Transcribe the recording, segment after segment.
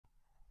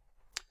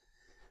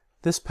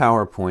This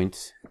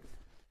PowerPoint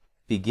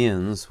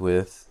begins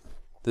with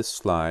this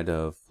slide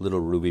of little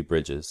Ruby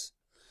Bridges.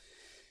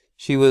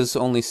 She was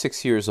only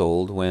 6 years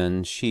old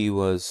when she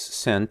was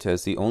sent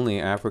as the only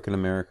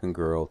African-American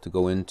girl to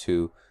go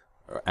into,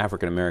 or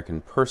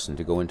African-American person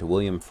to go into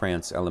William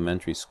Frantz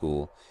Elementary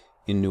School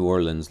in New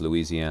Orleans,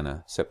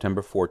 Louisiana,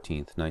 September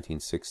 14th,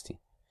 1960.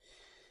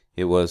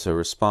 It was a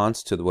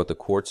response to what the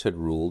courts had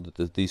ruled,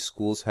 that these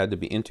schools had to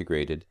be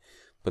integrated,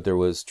 but there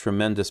was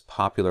tremendous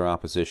popular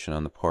opposition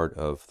on the part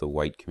of the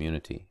white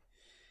community.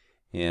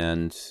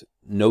 And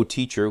no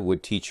teacher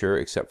would teach her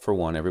except for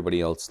one.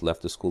 Everybody else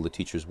left the school. The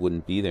teachers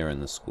wouldn't be there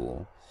in the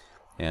school.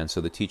 And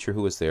so the teacher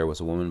who was there was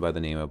a woman by the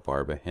name of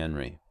Barbara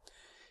Henry.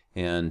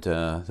 And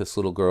this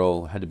little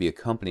girl had to be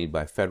accompanied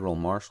by federal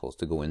marshals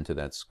to go into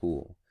that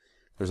school.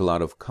 There's a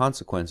lot of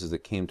consequences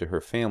that came to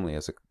her family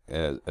as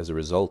a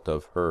result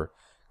of her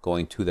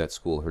going to that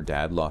school. Her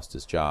dad lost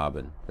his job,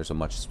 and there's so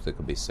much that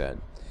could be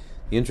said.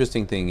 The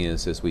interesting thing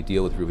is, as we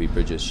deal with Ruby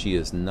Bridges, she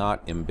is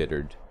not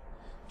embittered.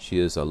 She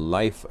is a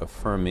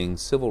life-affirming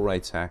civil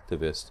rights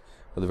activist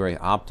with a very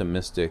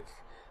optimistic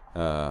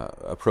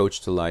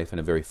approach to life and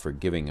a very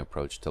forgiving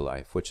approach to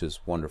life, which is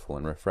wonderful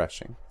and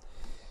refreshing.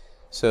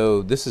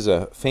 So this is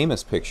a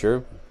famous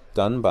picture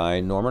done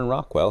by Norman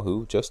Rockwell,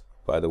 who just,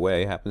 by the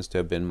way, happens to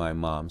have been my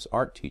mom's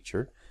art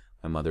teacher.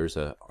 My mother's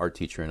an art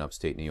teacher in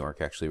upstate New York,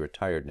 actually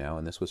retired now,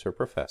 and this was her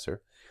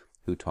professor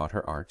who taught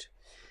her art.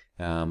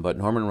 But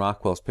Norman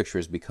Rockwell's picture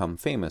has become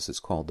famous. It's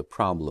called The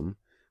Problem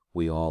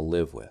We All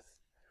Live With.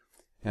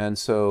 And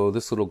so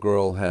this little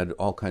girl had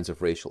all kinds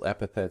of racial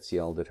epithets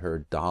yelled at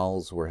her.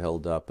 Dolls were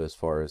held up as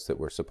far as that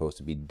were supposed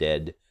to be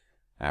dead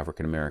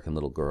African-American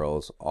little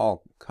girls.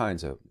 All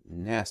kinds of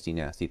nasty,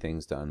 nasty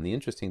things done. The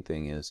interesting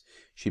thing is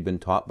she'd been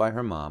taught by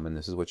her mom, and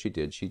this is what she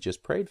did. She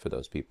just prayed for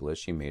those people as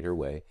she made her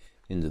way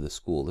into the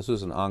school. This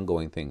was an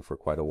ongoing thing for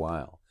quite a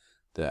while,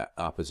 the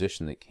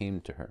opposition that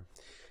came to her.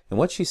 And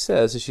what she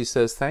says is, she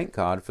says, "Thank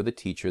God for the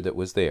teacher that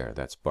was there."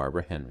 That's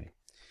Barbara Henry.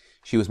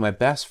 "She was my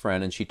best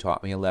friend, and she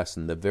taught me a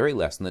lesson, the very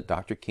lesson that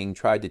Dr. King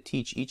tried to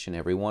teach each and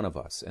every one of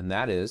us, and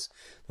that is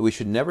that we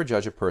should never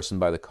judge a person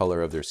by the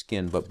color of their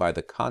skin, but by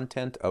the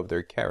content of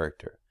their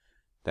character."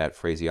 That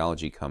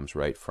phraseology comes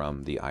right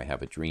from the "I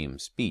Have a Dream"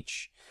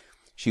 speech.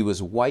 She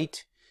was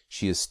white,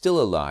 she is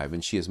still alive,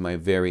 and she is my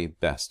very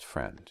best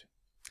friend.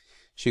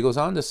 She goes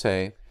on to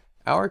say,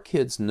 "Our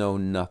kids know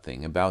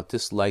nothing about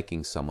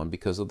disliking someone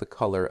because of the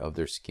color of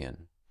their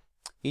skin.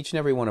 Each and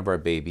every one of our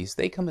babies,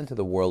 they come into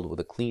the world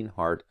with a clean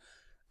heart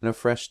and a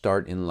fresh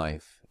start in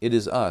life. It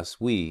is us,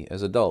 we,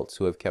 as adults,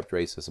 who have kept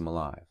racism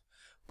alive.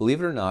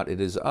 Believe it or not, it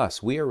is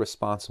us. We are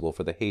responsible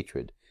for the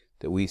hatred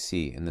that we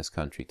see in this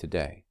country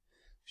today."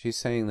 She's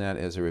saying that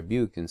as a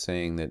rebuke and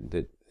saying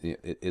that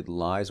it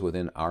lies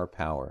within our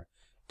power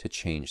to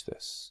change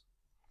this.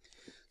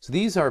 So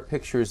these are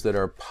pictures that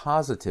are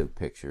positive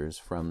pictures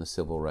from the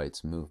civil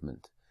rights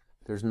movement.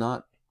 There's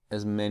not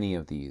as many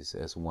of these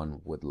as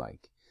one would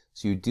like.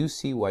 So you do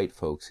see white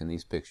folks in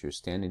these pictures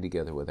standing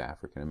together with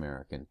African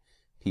American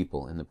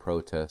people in the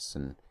protests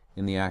and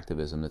in the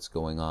activism that's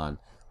going on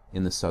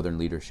in the Southern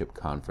Leadership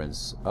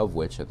Conference, of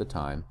which at the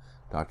time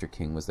Dr.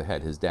 King was the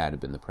head. His dad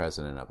had been the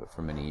president of it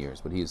for many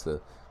years, but he's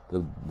the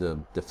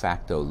de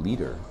facto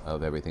leader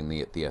of everything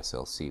the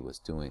SLC was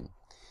doing.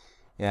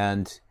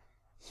 And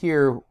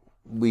here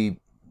we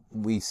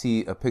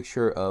see a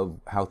picture of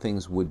how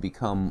things would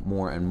become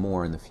more and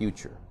more in the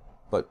future.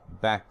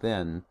 But back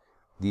then,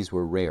 these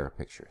were rare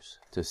pictures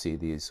to see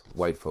these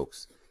white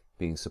folks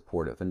being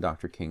supportive, and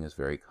Dr. King is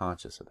very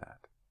conscious of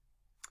that.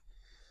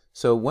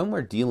 So when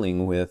we're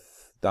dealing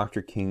with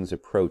Dr. King's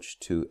approach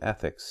to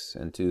ethics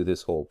and to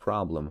this whole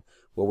problem,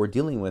 what we're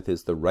dealing with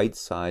is the right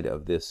side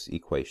of this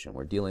equation.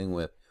 We're dealing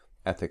with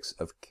ethics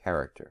of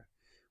character.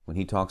 When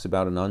he talks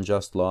about an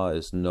unjust law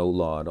is no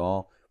law at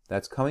all,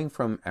 that's coming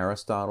from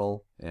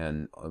Aristotle,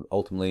 and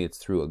ultimately it's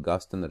through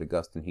Augustine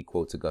that he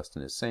quotes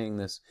Augustine as saying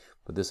this,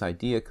 but this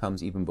idea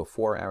comes even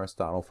before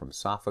Aristotle from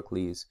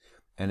Sophocles,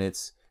 and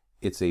it's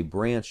a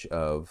branch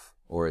of,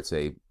 or it's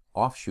a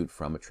offshoot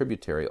from, a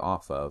tributary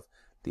off of,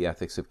 the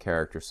ethics of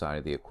character side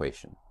of the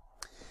equation.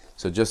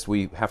 So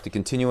we have to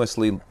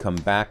continuously come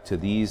back to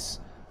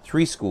these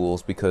three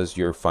schools because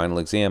your final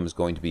exam is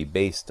going to be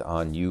based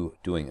on you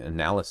doing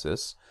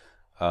analysis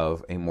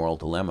of a moral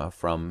dilemma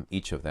from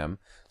each of them.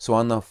 So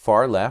on the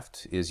far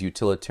left is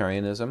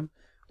utilitarianism,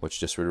 which,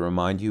 just to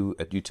remind you,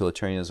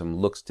 utilitarianism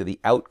looks to the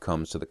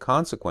outcomes, to the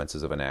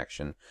consequences of an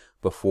action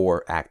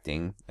before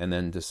acting, and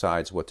then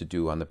decides what to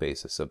do on the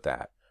basis of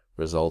that.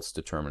 Results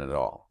determine it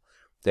all.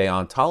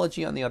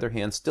 Deontology, on the other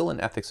hand, still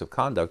an ethics of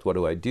conduct, what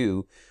do I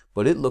do?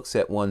 But it looks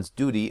at one's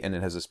duty, and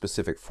it has a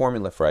specific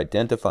formula for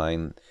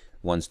identifying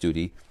one's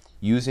duty,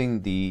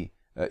 using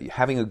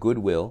having a good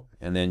will,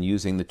 and then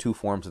using the two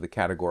forms of the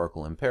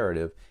categorical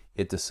imperative,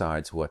 it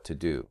decides what to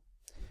do.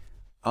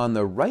 On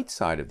the right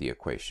side of the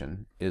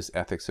equation is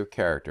ethics of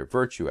character,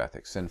 virtue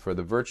ethics. And for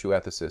the virtue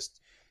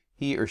ethicist,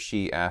 he or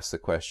she asks the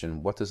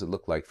question, what does it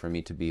look like for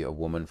me to be a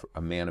woman,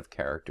 a man of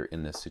character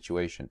in this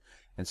situation?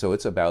 And so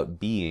it's about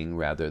being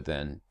rather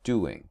than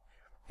doing.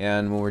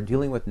 And when we're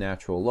dealing with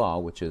natural law,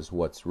 which is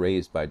what's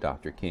raised by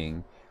Dr.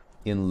 King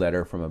in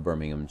Letter from a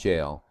Birmingham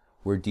Jail,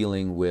 we're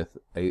dealing with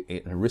an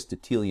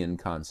Aristotelian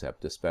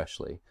concept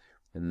especially.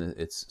 And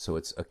it's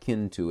a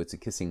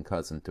kissing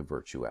cousin to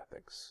virtue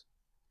ethics.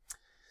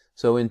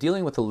 So in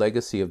dealing with the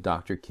legacy of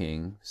Dr.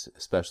 King,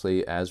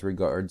 especially as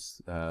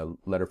regards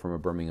Letter from a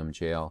Birmingham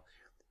Jail,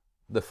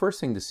 the first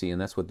thing to see,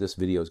 and that's what this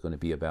video is going to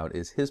be about,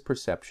 is his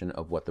perception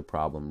of what the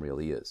problem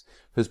really is.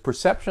 His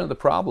perception of the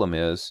problem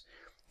is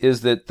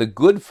that the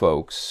good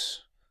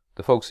folks,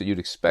 the folks that you'd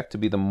expect to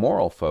be the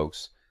moral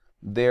folks,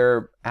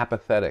 they're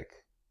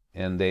apathetic,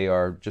 and they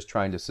are just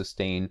trying to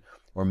sustain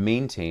or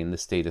maintain the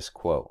status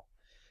quo.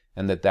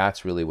 And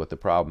that's really what the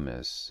problem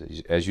is.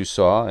 As you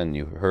saw and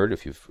you heard,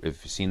 if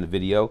you've seen the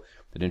video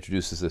that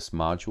introduces this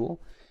module,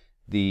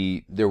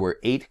 there were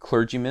 8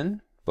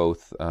 clergymen,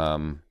 both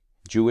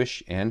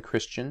Jewish and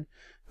Christian,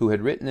 who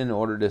had written in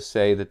order to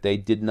say that they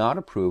did not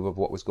approve of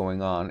what was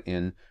going on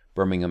in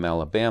Birmingham,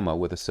 Alabama,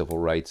 with the civil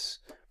rights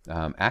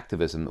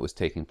activism that was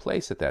taking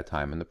place at that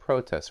time, and the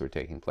protests were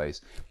taking place,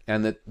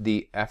 and that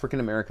the African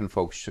American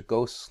folks should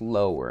go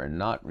slower and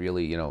not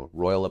really,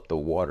 roil up the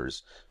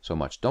waters so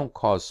much. Don't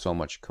cause so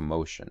much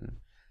commotion.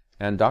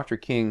 And Dr.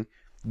 King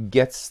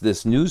gets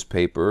this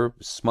newspaper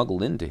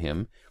smuggled into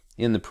him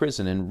in the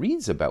prison and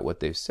reads about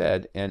what they've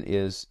said and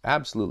is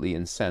absolutely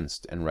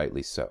incensed, and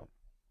rightly so.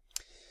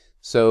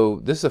 So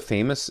this is a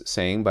famous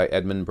saying by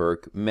Edmund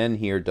Burke: men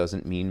here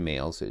doesn't mean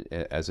males,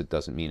 as it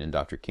doesn't mean in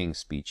Dr. King's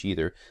speech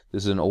either.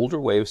 This is an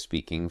older way of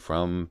speaking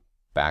from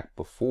back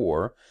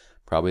before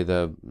probably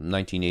the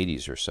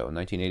 1980s or so.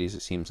 1980s,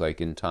 it seems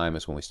like, in time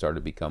is when we started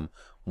to become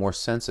more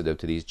sensitive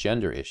to these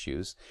gender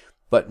issues.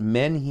 But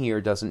men here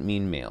doesn't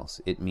mean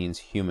males, it means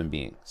human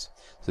beings.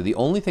 So the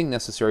only thing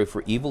necessary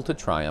for evil to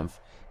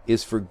triumph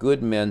is for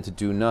good men to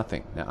do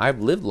nothing. Now, I've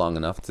lived long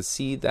enough to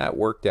see that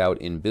worked out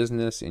in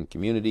business, in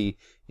community,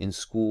 in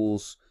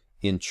schools,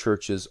 in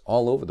churches,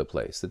 all over the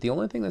place. That the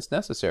only thing that's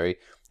necessary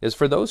is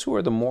for those who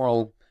are the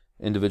moral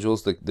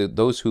individuals,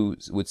 those who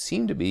would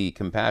seem to be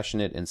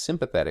compassionate and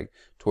sympathetic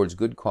towards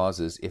good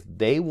causes, if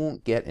they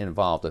won't get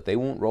involved, if they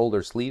won't roll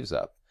their sleeves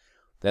up,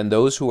 then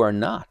those who are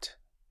not,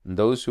 and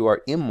those who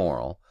are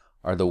immoral,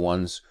 are the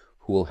ones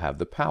who will have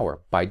the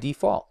power by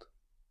default.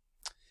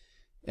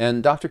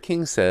 And Dr.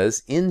 King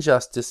says,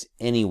 injustice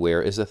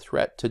anywhere is a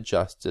threat to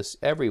justice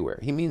everywhere.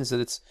 He means that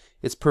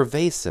it's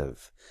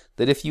pervasive,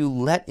 that if you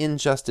let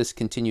injustice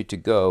continue to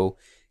go,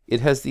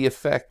 it has the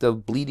effect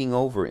of bleeding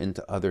over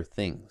into other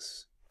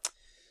things.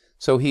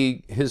 So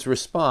his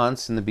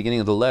response in the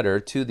beginning of the letter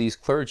to these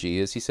clergy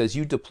is, he says,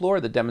 you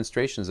deplore the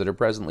demonstrations that are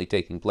presently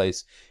taking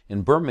place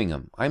in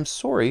Birmingham. I'm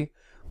sorry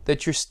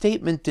that your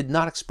statement did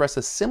not express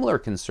a similar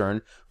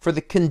concern for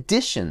the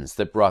conditions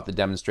that brought the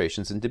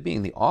demonstrations into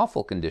being, the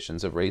awful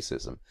conditions of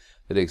racism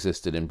that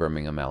existed in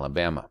Birmingham,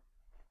 Alabama.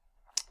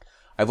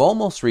 I've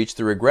almost reached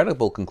the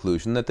regrettable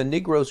conclusion that the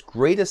Negro's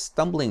greatest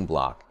stumbling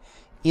block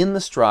in the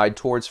stride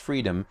towards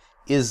freedom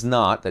is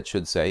not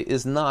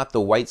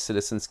the white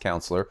citizen's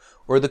counselor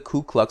or the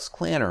Ku Klux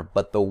Klanner,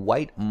 but the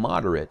white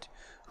moderate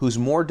who's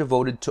more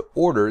devoted to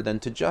order than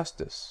to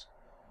justice.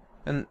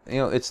 And,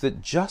 it's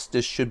that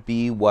justice should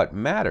be what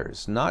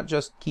matters, not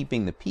just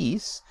keeping the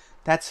peace.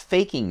 That's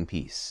faking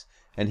peace.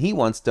 And he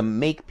wants to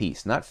make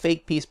peace, not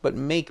fake peace, but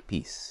make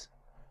peace.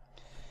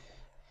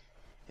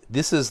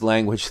 This is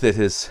language that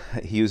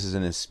he uses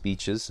in his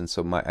speeches, and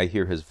so I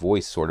hear his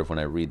voice sort of when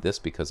I read this,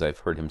 because I've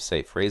heard him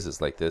say phrases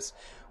like this.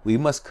 We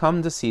must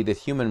come to see that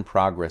human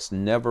progress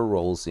never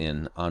rolls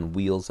in on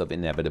wheels of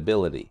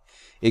inevitability.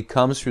 It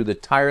comes through the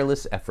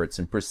tireless efforts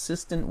and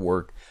persistent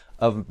work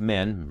of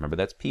men, remember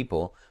that's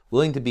people,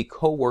 willing to be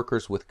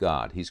co-workers with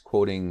God. He's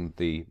quoting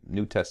the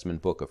New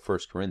Testament book of 1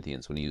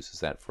 Corinthians when he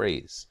uses that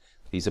phrase.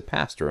 He's a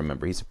pastor,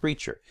 remember, he's a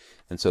preacher.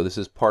 And so this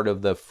is part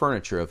of the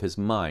furniture of his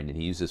mind, and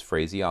he uses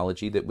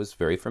phraseology that was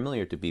very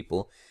familiar to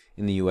people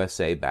in the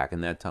USA back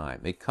in that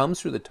time. It comes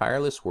through the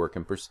tireless work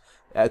and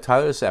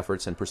tireless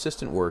efforts and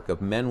persistent work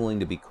of men willing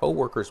to be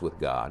co-workers with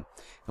God.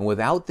 And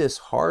without this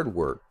hard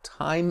work,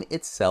 time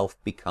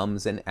itself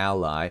becomes an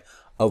ally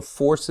of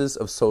forces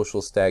of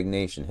social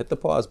stagnation. Hit the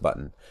pause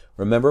button.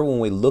 Remember when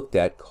we looked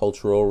at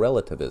cultural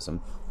relativism,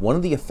 one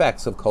of the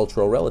effects of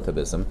cultural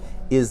relativism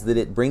is that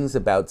it brings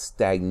about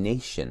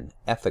stagnation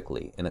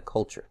ethically in a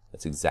culture.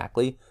 That's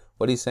exactly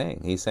what he's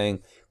saying. He's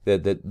saying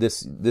that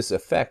this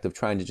effect of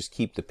trying to just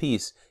keep the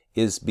peace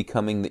is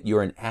becoming that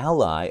you're an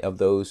ally of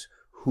those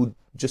who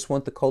just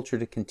want the culture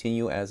to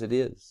continue as it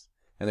is,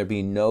 and there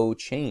be no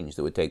change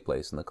that would take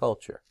place in the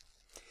culture.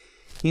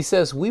 He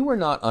says, we were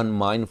not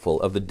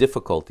unmindful of the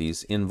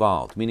difficulties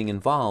involved, meaning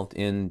involved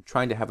in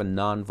trying to have a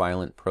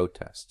nonviolent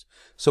protest.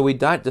 So we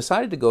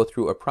decided to go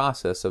through a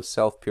process of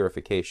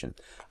self-purification.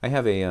 I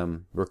have a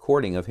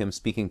recording of him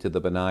speaking to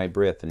the B'nai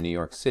B'rith in New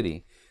York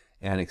City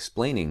and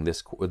explaining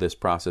this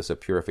process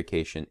of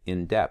purification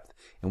in depth.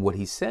 And what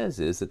he says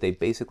is that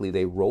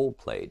they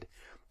role-played.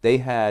 They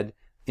had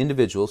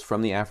individuals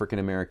from the African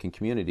American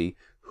community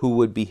who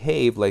would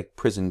behave like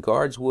prison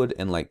guards would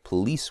and like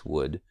police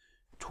would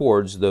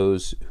towards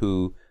those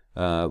who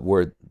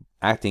were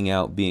acting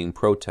out being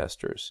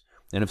protesters.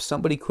 And if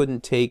somebody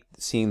couldn't take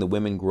seeing the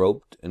women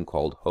groped and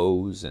called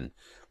hoes and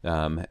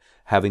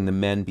having the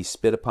men be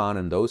spit upon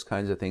and those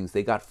kinds of things,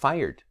 they got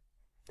fired.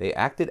 They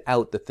acted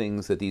out the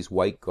things that these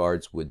white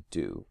guards would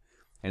do.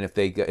 And if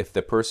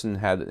the person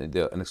had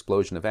an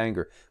explosion of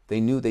anger, they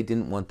knew they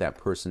didn't want that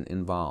person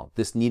involved.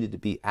 This needed to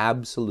be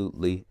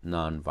absolutely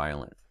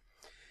nonviolent.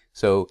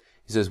 So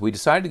he says, we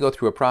decided to go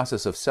through a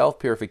process of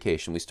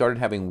self-purification. We started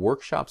having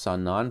workshops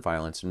on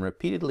nonviolence and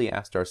repeatedly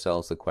asked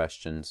ourselves the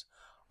questions,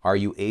 are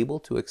you able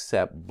to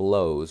accept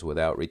blows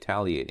without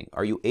retaliating?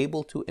 Are you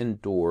able to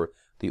endure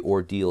the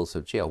ordeals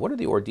of jail? What are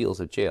the ordeals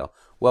of jail?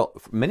 Well,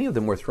 many of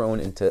them were thrown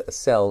into a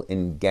cell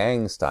in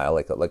gang style,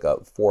 like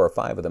 4 or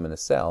 5 of them in a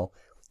cell,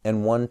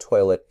 and one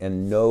toilet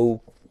and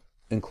no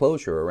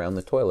enclosure around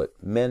the toilet,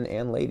 men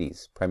and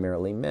ladies,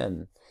 primarily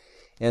men.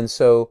 And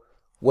so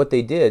what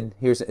they did,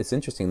 it's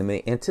interesting,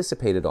 they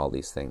anticipated all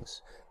these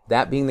things.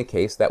 That being the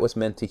case, that was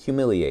meant to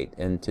humiliate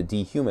and to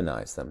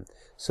dehumanize them.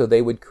 So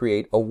they would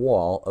create a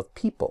wall of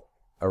people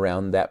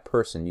around that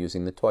person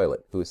using the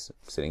toilet who's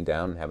sitting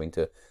down and having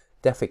to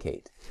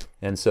defecate.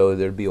 And so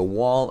there'd be a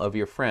wall of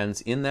your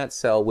friends in that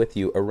cell with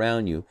you,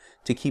 around you,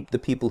 to keep the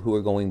people who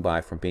are going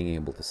by from being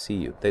able to see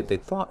you. They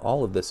thought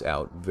all of this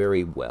out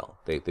very well.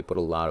 They put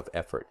a lot of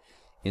effort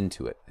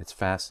into it. It's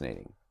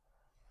fascinating.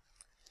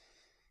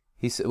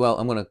 He said, well,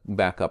 I'm going to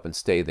back up and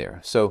stay there.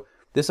 So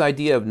this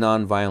idea of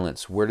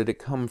nonviolence, where did it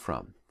come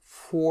from?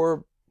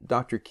 For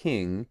Dr.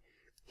 King,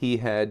 he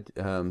had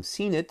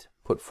seen it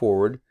put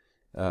forward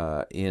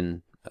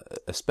in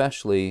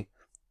especially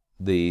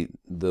the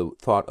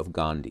thought of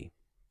Gandhi,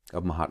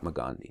 of Mahatma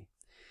Gandhi.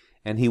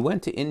 And he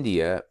went to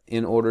India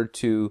in order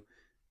to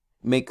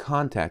make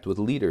contact with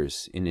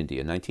leaders in India.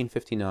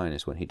 1959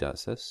 is when he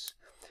does this.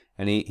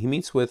 And he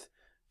meets with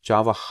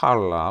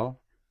Jawaharlal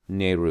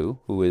Nehru,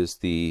 who is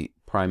the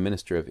Prime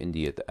Minister of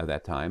India at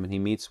that time, and he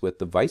meets with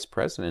the Vice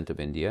President of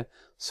India,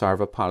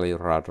 Sarvepalli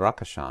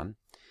Radhakrishnan,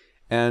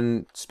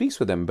 and speaks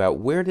with them about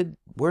where did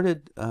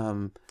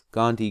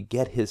Gandhi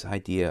get his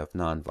idea of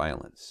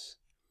nonviolence.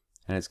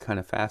 And it's kind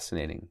of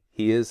fascinating.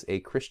 He is a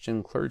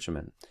Christian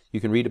clergyman.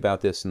 You can read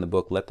about this in the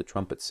book Let the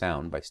Trumpet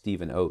Sound by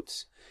Stephen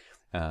Oates,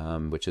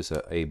 which is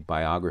a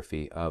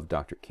biography of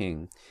Dr.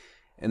 King.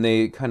 And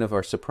they kind of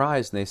are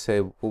surprised, and they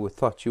say, well, we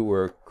thought you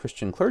were a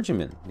Christian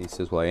clergyman. And he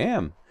says, well, I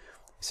am.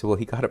 He said, well,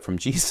 he got it from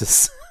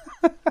Jesus,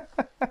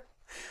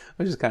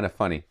 which is kind of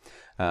funny.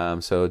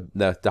 So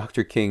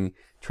Dr. King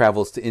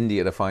travels to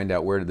India to find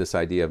out where did this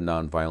idea of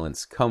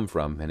nonviolence come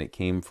from, and it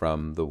came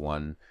from the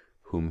one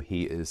whom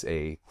he is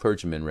a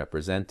clergyman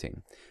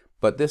representing.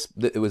 But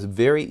it was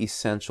very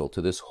essential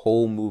to this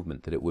whole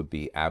movement that it would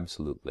be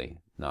absolutely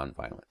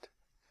nonviolent.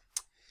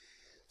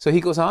 So he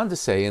goes on to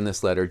say in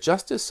this letter,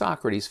 just as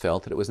Socrates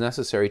felt that it was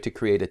necessary to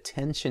create a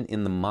tension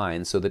in the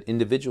mind so that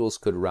individuals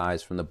could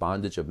rise from the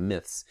bondage of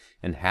myths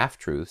and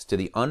half-truths to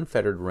the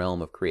unfettered realm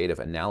of creative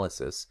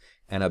analysis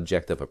and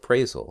objective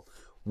appraisal,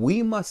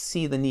 we must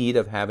see the need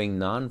of having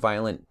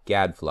nonviolent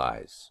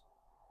gadflies.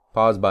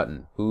 Pause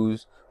button.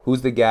 Who's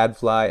the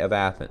gadfly of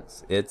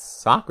Athens? It's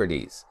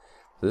Socrates.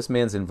 So this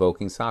man's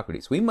invoking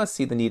Socrates. We must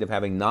see the need of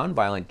having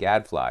nonviolent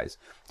gadflies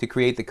to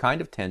create the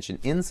kind of tension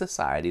in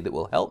society that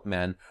will help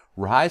men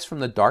rise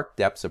from the dark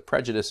depths of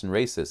prejudice and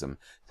racism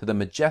to the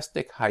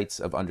majestic heights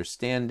of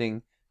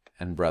understanding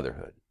and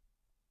brotherhood.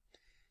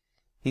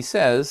 He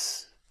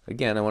says,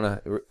 again, I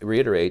want to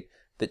reiterate,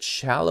 that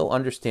shallow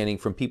understanding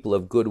from people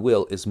of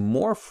goodwill is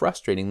more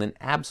frustrating than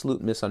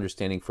absolute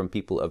misunderstanding from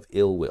people of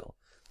ill will.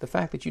 The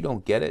fact that you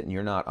don't get it and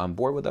you're not on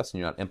board with us and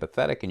you're not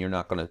empathetic and you're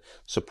not going to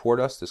support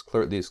us,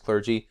 these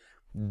clergy,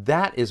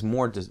 that is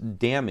more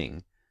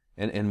damning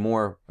and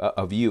more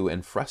of you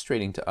and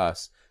frustrating to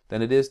us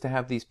than it is to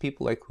have these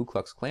people like Ku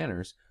Klux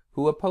Klanners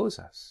who oppose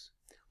us.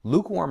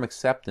 Lukewarm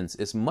acceptance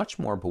is much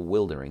more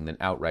bewildering than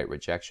outright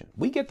rejection.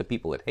 We get the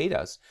people that hate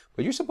us,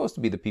 but you're supposed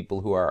to be the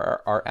people who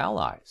are our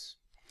allies.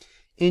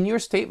 In your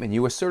statement,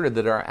 you asserted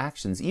that our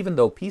actions, even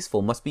though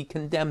peaceful, must be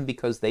condemned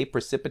because they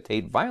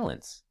precipitate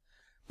violence.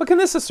 But can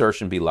this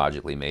assertion be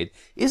logically made?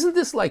 Isn't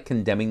this like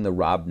condemning the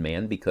robbed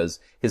man because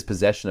his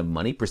possession of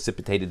money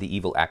precipitated the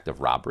evil act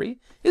of robbery?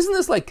 Isn't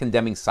this like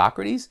condemning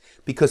Socrates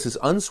because his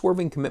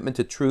unswerving commitment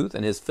to truth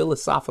and his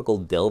philosophical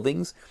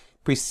delvings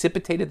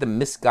precipitated the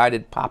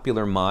misguided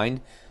popular mind?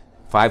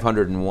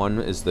 501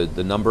 is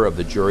the number of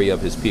the jury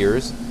of his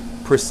peers.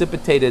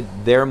 Precipitated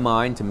their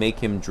mind to make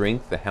him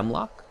drink the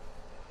hemlock?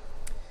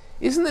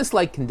 Isn't this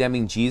like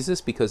condemning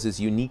Jesus because his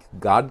unique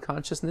God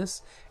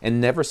consciousness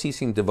and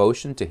never-ceasing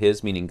devotion to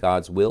his, meaning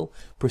God's will,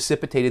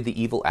 precipitated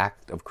the evil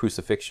act of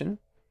crucifixion?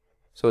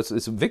 So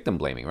it's victim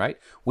blaming, right?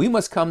 We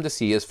must come to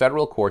see, as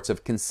federal courts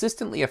have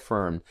consistently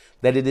affirmed,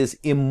 that it is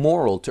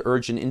immoral to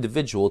urge an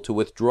individual to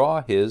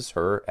withdraw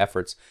her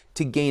efforts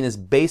to gain his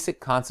basic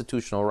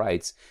constitutional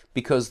rights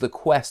because the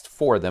quest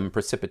for them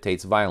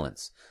precipitates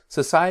violence.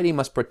 Society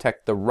must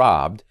protect the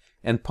robbed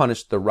and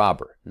punish the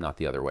robber, not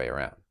the other way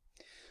around.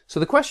 So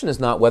the question is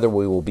not whether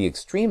we will be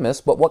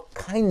extremists, but what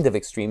kind of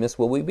extremists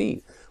will we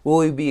be? Will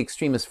we be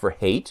extremists for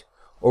hate,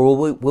 Or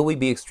will we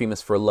be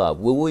extremists for love?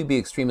 Will we be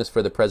extremists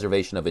for the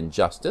preservation of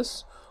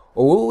injustice?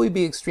 Or will we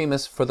be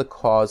extremists for the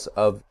cause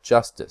of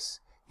justice?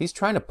 He's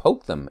trying to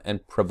poke them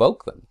and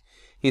provoke them.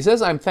 He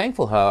says, I'm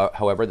thankful,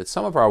 however, that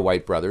some of our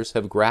white brothers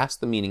have grasped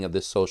the meaning of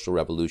this social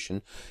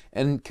revolution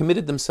and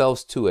committed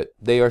themselves to it.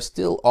 They are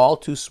still all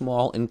too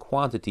small in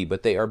quantity,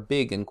 but they are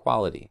big in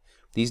quality.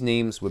 These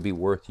names would be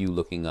worth you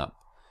looking up.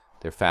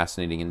 They're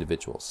fascinating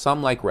individuals.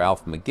 Some like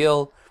Ralph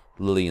McGill,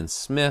 Lillian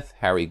Smith,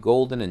 Harry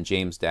Golden, and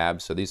James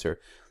Dabbs. So these are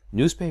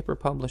newspaper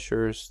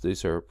publishers,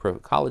 these are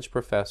college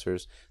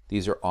professors,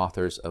 these are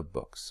authors of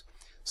books.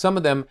 Some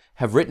of them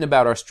have written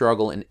about our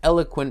struggle in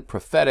eloquent,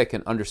 prophetic,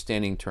 and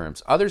understanding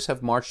terms. Others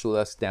have marched with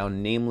us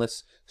down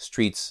nameless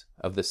streets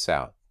of the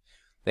South.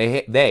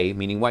 They,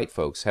 meaning white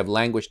folks, have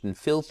languished in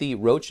filthy,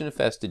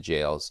 roach-infested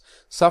jails,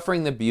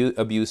 suffering the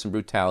abuse and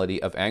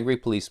brutality of angry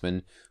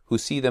policemen who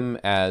see them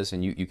as,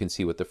 and you can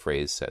see what the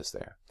phrase says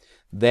there.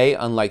 They,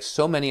 unlike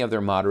so many of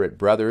their moderate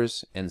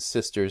brothers and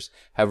sisters,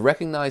 have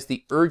recognized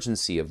the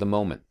urgency of the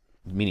moment,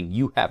 meaning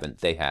you haven't,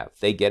 they have.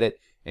 They get it,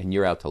 and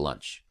you're out to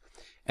lunch.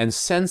 And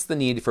sense the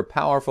need for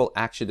powerful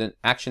action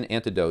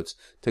antidotes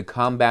to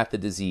combat the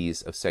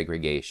disease of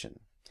segregation.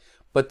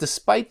 But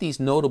despite these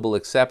notable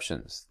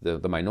exceptions,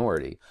 the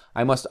minority,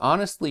 I must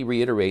honestly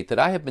reiterate that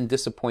I have been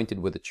disappointed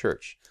with the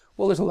church.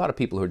 Well, there's a lot of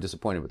people who are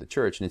disappointed with the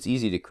church, and it's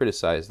easy to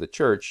criticize the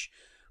church,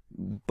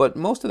 but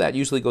most of that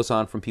usually goes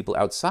on from people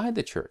outside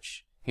the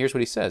church. Here's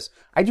what he says.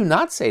 I do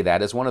not say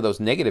that as one of those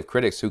negative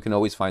critics who can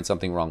always find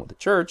something wrong with the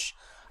church.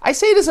 I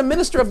say it as a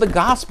minister of the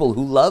gospel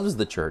who loves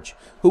the church,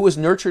 who was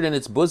nurtured in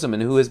its bosom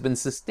and who has been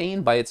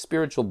sustained by its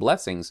spiritual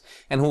blessings,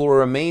 and who will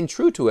remain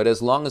true to it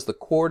as long as the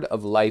cord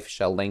of life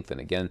shall lengthen.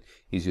 Again,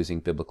 he's using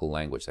biblical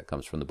language that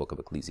comes from the book of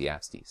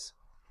Ecclesiastes.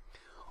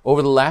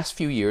 Over the last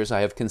few years, I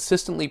have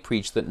consistently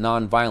preached that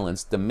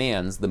nonviolence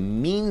demands the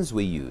means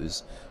we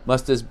use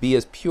must be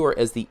as pure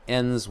as the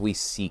ends we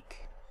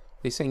seek.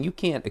 He's saying, you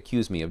can't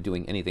accuse me of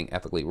doing anything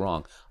ethically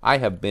wrong. I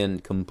have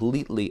been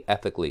completely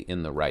ethically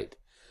in the right.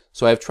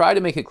 So I've tried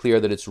to make it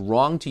clear that it's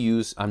wrong to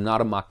use, I'm not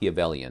a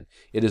Machiavellian.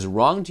 It is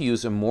wrong to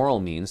use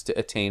immoral means to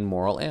attain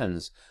moral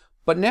ends.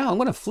 But now I'm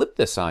going to flip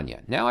this on you.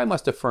 Now I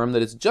must affirm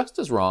that it's just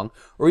as wrong,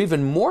 or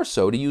even more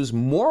so, to use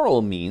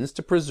moral means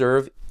to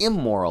preserve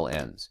immoral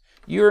ends.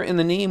 You're, in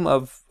the name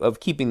of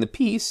keeping the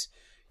peace,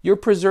 you're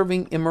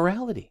preserving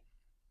immorality.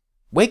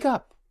 Wake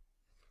up.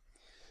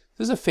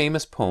 This is a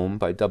famous poem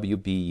by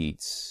W.B.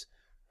 Yeats,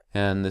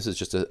 and this is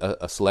just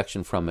a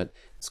selection from it.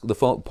 The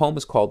poem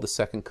is called The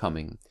Second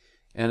Coming.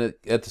 And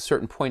at a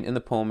certain point in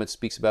the poem, it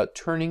speaks about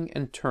turning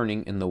and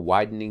turning in the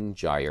widening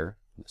gyre,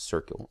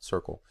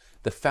 circle.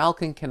 The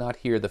falcon cannot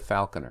hear the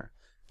falconer.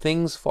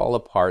 Things fall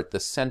apart,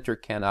 the center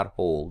cannot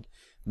hold.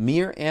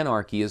 Mere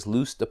anarchy is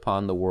loosed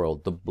upon the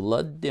world. The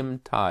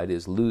blood-dimmed tide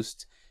is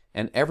loosed,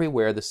 and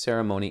everywhere the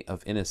ceremony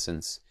of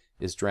innocence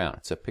is drowned.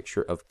 It's a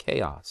picture of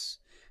chaos.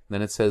 And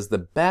then it says, the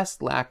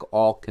best lack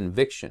all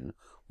conviction,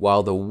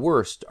 while the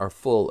worst are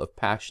full of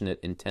passionate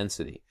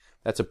intensity.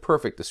 That's a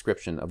perfect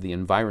description of the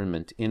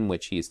environment in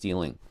which he is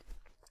dealing.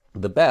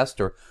 The best,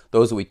 or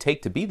those that we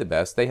take to be the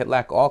best, they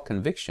lack all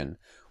conviction,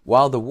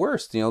 while the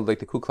worst, like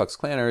the Ku Klux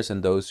Klanners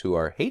and those who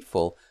are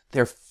hateful,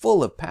 they're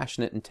full of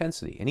passionate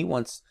intensity. And he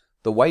wants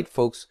the white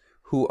folks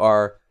who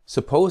are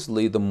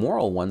supposedly the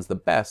moral ones, the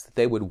best, that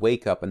they would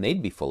wake up and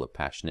they'd be full of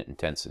passionate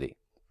intensity.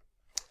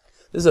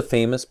 This is a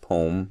famous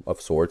poem of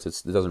sorts,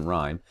 it doesn't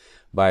rhyme,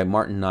 by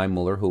Martin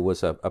Niemöller, who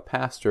was a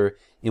pastor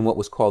in what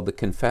was called the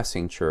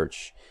Confessing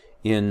Church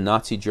in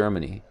Nazi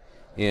Germany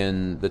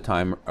in the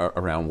time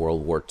around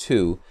World War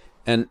II.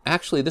 And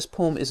actually, this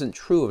poem isn't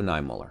true of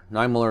Niemöller.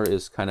 Niemöller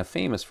is kind of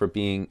famous for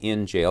being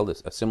in jail.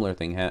 A similar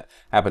thing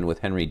happened with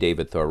Henry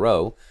David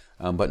Thoreau.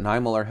 But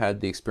Niemöller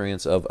had the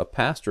experience of a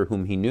pastor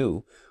whom he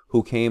knew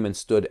who came and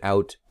stood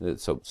out.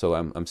 So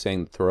I'm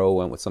saying Thoreau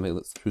went with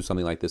through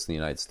something like this in the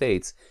United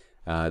States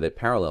that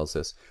parallels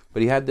this.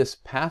 But he had this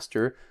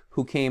pastor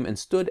who came and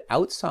stood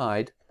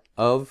outside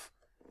of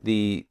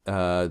the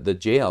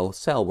jail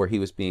cell where he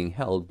was being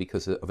held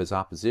because of his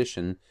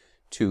opposition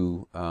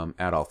to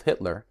Adolf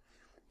Hitler.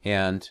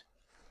 And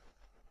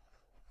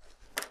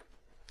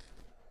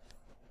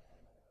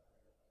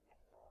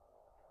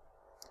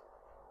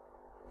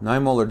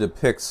Niemöller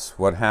depicts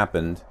what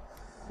happened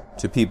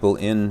to people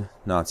in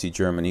Nazi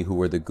Germany who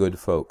were the good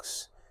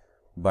folks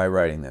by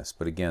writing this.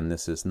 But again,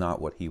 this is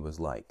not what he was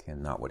like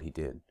and not what he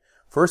did.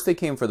 First they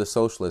came for the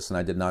socialists, and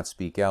I did not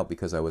speak out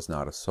because I was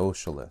not a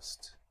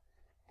socialist,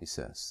 he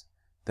says.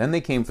 Then they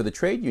came for the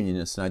trade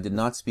unionists, and I did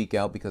not speak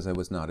out because I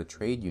was not a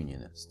trade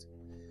unionist.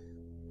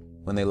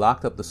 When they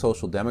locked up the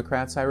Social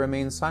Democrats, I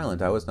remained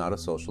silent. I was not a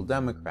Social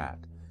Democrat.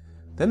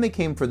 Then they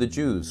came for the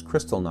Jews,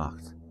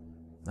 Kristallnacht.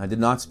 I did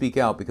not speak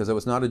out because I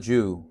was not a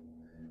Jew.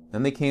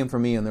 Then they came for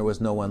me, and there was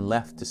no one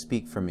left to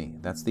speak for me.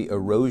 That's the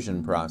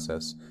erosion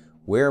process,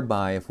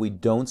 whereby if we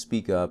don't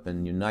speak up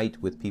and unite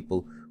with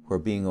people who are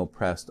being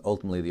oppressed,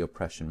 ultimately the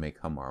oppression may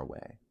come our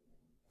way.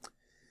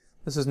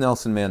 This is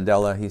Nelson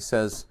Mandela. He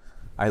says,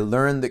 I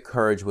learned that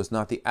courage was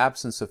not the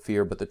absence of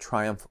fear, but the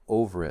triumph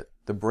over it.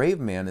 The brave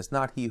man is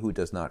not he who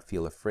does not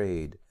feel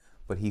afraid,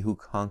 but he who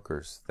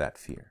conquers that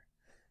fear.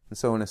 And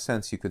so in a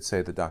sense you could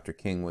say that Dr.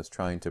 King was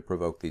trying to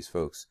provoke these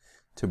folks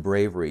to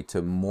bravery,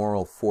 to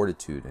moral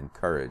fortitude and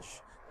courage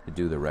to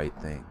do the right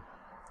thing.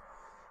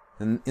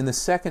 And in the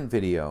second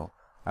video,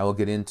 I will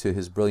get into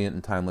his brilliant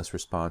and timeless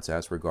response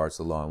as regards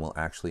the law, and will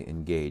actually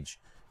engage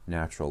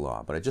natural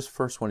law. But I just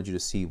first wanted you to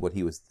see what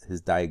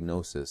his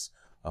diagnosis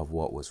of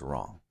what was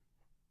wrong.